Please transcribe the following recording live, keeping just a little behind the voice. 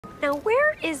Now,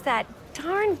 where is that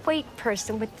darn wait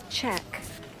person with the check?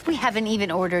 We haven't even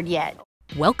ordered yet.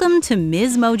 Welcome to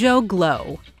Ms. Mojo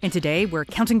Glow, and today we're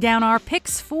counting down our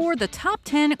picks for the top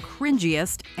 10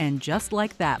 cringiest and just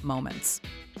like that moments.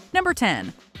 Number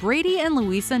 10. Brady and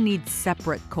Louisa need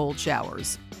separate cold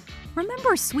showers.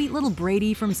 Remember sweet little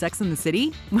Brady from Sex and the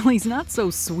City? Well, he's not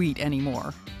so sweet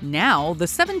anymore. Now, the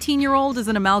 17-year-old is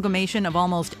an amalgamation of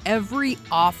almost every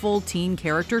awful teen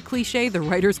character cliche the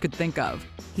writers could think of.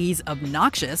 He's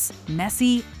obnoxious,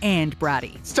 messy, and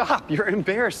bratty. Stop, you're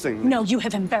embarrassing me. No, you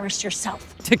have embarrassed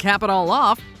yourself. To cap it all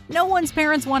off, no one's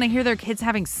parents want to hear their kids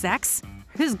having sex.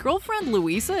 His girlfriend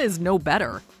Louisa is no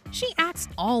better. She acts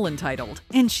all entitled,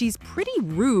 and she's pretty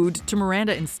rude to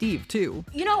Miranda and Steve, too.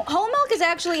 You know, whole milk is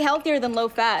actually healthier than low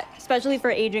fat, especially for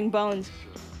aging bones.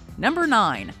 Number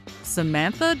 9.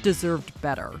 Samantha deserved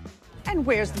better. And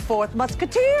where's the fourth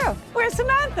musketeer? Where's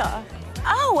Samantha?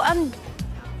 Oh,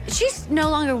 she's no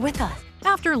longer with us.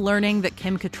 After learning that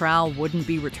Kim Cattrall wouldn't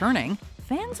be returning,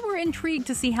 fans were intrigued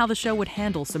to see how the show would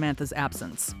handle Samantha's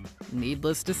absence.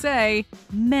 Needless to say,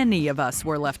 many of us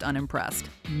were left unimpressed.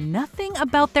 Nothing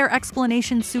about their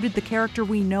explanation suited the character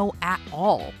we know at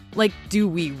all. Like, do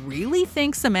we really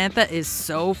think Samantha is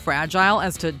so fragile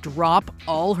as to drop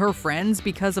all her friends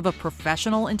because of a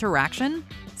professional interaction?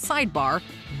 Sidebar,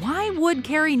 why would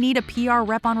Carrie need a PR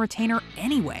rep on retainer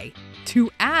anyway?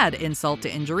 To add insult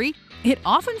to injury, it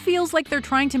often feels like they're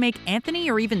trying to make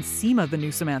Anthony or even Seema the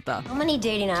new Samantha. How many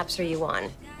dating apps are you on?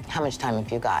 How much time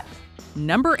have you got?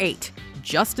 Number 8.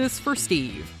 Justice for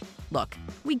Steve. Look,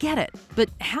 we get it, but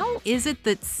how is it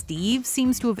that Steve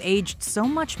seems to have aged so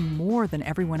much more than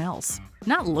everyone else?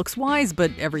 Not looks-wise, but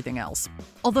everything else.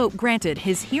 Although, granted,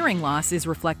 his hearing loss is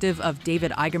reflective of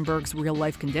David Eigenberg's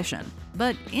real-life condition.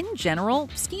 But in general,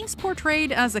 Steve's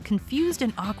portrayed as a confused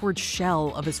and awkward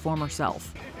shell of his former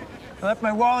self. I left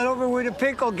my wallet over with a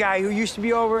pickle guy who used to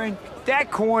be over in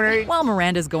that corner. While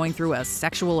Miranda's going through a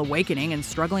sexual awakening and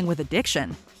struggling with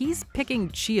addiction, he's picking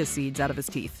chia seeds out of his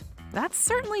teeth. That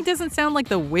certainly doesn't sound like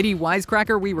the witty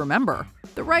wisecracker we remember.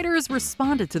 The writers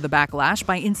responded to the backlash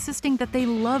by insisting that they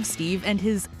love Steve and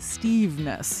his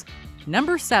Steve-ness.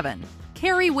 Number 7.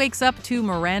 Carrie wakes up to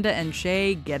Miranda and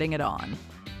Shay getting it on.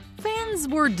 Fans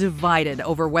were divided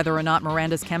over whether or not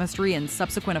Miranda's chemistry and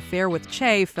subsequent affair with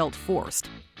Che felt forced.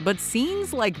 But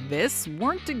scenes like this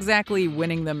weren't exactly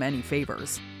winning them any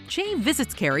favors. Che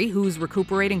visits Carrie, who's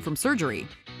recuperating from surgery.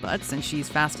 But since she's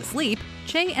fast asleep,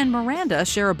 Che and Miranda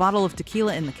share a bottle of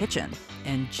tequila in the kitchen.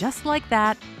 And just like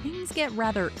that, things get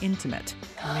rather intimate.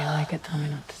 Tell me you like it, tell me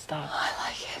not to stop. I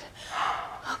like it.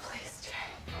 Oh, please,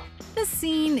 Jay. The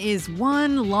scene is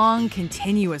one long,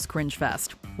 continuous cringe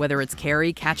fest. Whether it's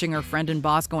Carrie catching her friend and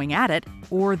boss going at it,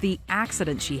 or the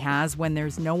accident she has when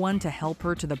there's no one to help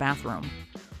her to the bathroom.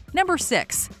 Number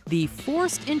 6. The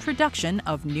forced introduction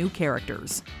of new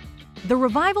characters. The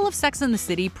revival of Sex and the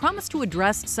City promised to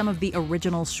address some of the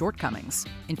original's shortcomings.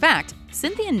 In fact,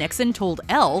 Cynthia Nixon told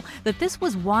Elle that this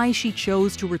was why she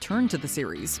chose to return to the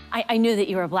series. I knew that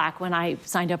you were Black when I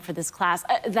signed up for this class.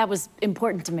 That was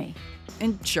important to me.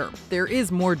 And sure, there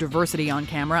is more diversity on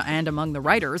camera and among the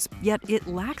writers, yet it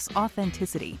lacks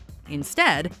authenticity.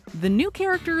 Instead, the new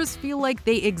characters feel like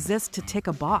they exist to tick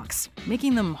a box,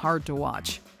 making them hard to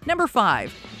watch. Number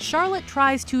 5. Charlotte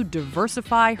tries to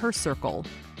diversify her circle.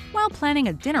 While planning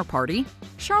a dinner party,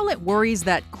 Charlotte worries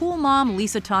that cool mom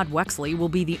Lisa Todd Wexley will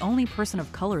be the only person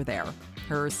of color there.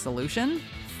 Her solution?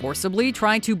 Forcibly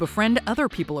try to befriend other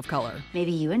people of color.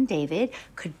 Maybe you and David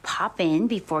could pop in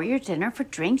before your dinner for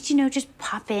drinks. You know, just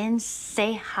pop in,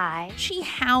 say hi. She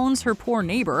hounds her poor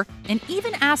neighbor and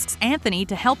even asks Anthony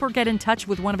to help her get in touch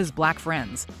with one of his Black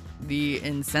friends. The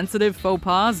insensitive faux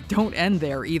pas don't end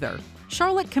there either.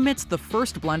 Charlotte commits the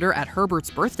first blunder at Herbert's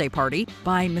birthday party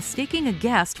by mistaking a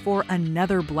guest for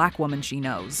another Black woman she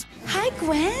knows. Hi,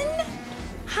 Gwen.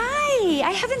 Hi.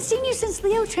 I haven't seen you since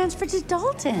Leo transferred to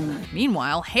Dalton.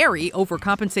 Meanwhile, Harry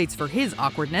overcompensates for his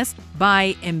awkwardness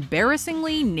by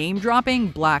embarrassingly name-dropping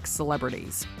Black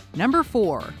celebrities. Number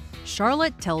 4.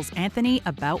 Charlotte tells Anthony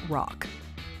about Rock.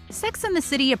 Sex and the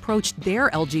City approached their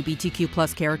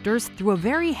LGBTQ+ characters through a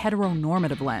very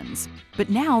heteronormative lens. But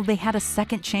now they had a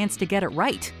second chance to get it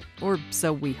right. Or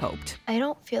so we hoped. I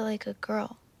don't feel like a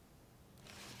girl.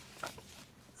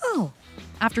 Oh.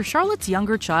 After Charlotte's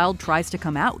younger child tries to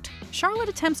come out, Charlotte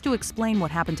attempts to explain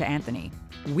what happened to Anthony.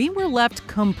 We were left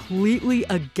completely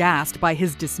aghast by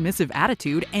his dismissive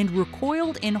attitude and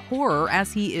recoiled in horror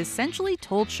as he essentially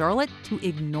told Charlotte to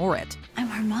ignore it. I'm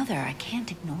her mother. I can't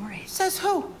ignore it. Says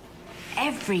who?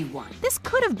 Everyone. This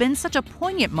could have been such a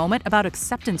poignant moment about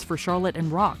acceptance for Charlotte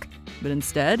and Rock. But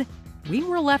instead, we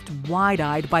were left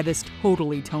wide-eyed by this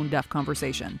totally tone-deaf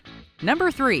conversation.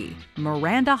 Number 3,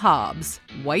 Miranda Hobbs,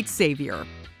 white savior.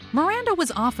 Miranda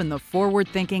was often the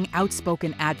forward-thinking,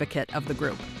 outspoken advocate of the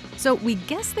group. So we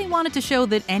guess they wanted to show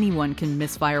that anyone can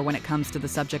misfire when it comes to the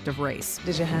subject of race.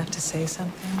 Did you have to say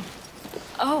something?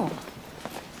 Oh,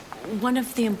 one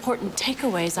of the important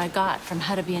takeaways I got from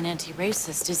How to Be an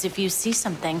Anti-Racist is if you see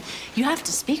something, you have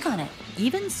to speak on it.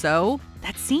 Even so,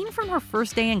 that scene from her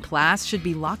first day in class should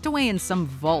be locked away in some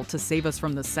vault to save us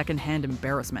from the secondhand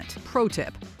embarrassment. Pro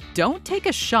tip: don't take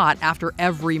a shot after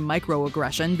every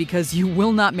microaggression because you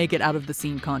will not make it out of the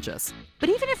scene conscious. But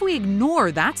even if we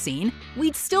ignore that scene,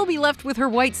 we'd still be left with her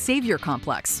white savior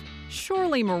complex.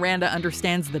 Surely Miranda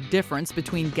understands the difference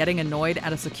between getting annoyed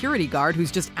at a security guard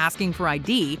who's just asking for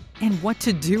ID and what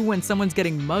to do when someone's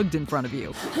getting mugged in front of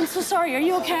you. I'm so sorry, are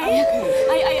you okay?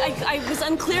 I was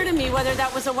unclear to me whether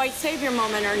that was a white savior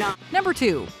moment or not. Number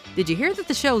 2, did you hear that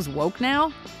the show's woke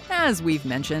now? As we've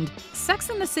mentioned, Sex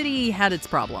and the City had its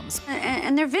problems.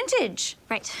 And they're vintage.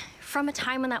 Right. From a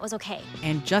time when that was okay.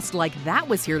 And just like that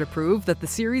was here to prove that the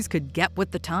series could get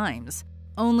with the times.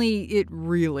 Only it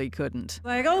really couldn't.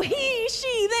 Like, oh, he,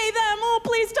 she, they, them, oh,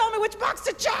 please tell me which box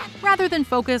to check. Rather than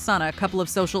focus on a couple of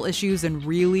social issues and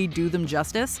really do them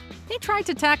justice, they tried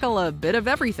to tackle a bit of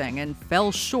everything and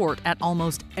fell short at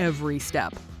almost every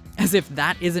step. As if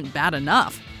that isn't bad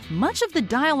enough, much of the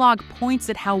dialogue points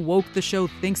at how woke the show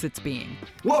thinks it's being.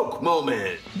 Woke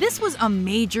moment! This was a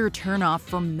major turnoff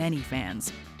for many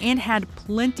fans, and had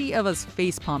plenty of us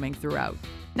facepalming throughout.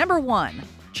 Number 1,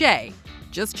 Che.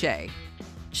 Just Che.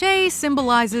 Che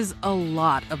symbolizes a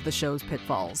lot of the show's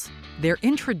pitfalls. Their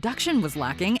introduction was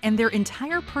lacking, and their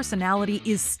entire personality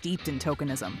is steeped in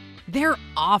tokenism. Their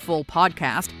awful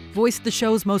podcast voiced the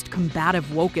show's most combative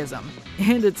wokeism,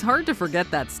 and it's hard to forget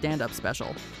that stand-up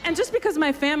special. And just because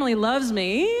my family loves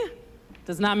me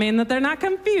does not mean that they're not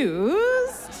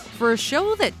confused. For a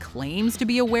show that claims to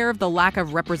be aware of the lack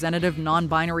of representative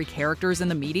non-binary characters in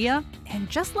the media, and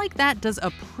just like that does a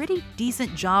pretty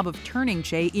decent job of turning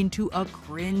Che into a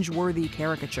cringe-worthy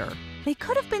caricature. They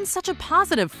could have been such a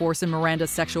positive force in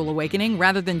Miranda's sexual awakening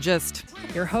rather than just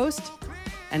Your host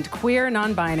and queer,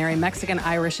 non-binary,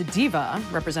 Mexican-Irish diva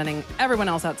representing everyone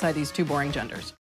else outside these two boring genders.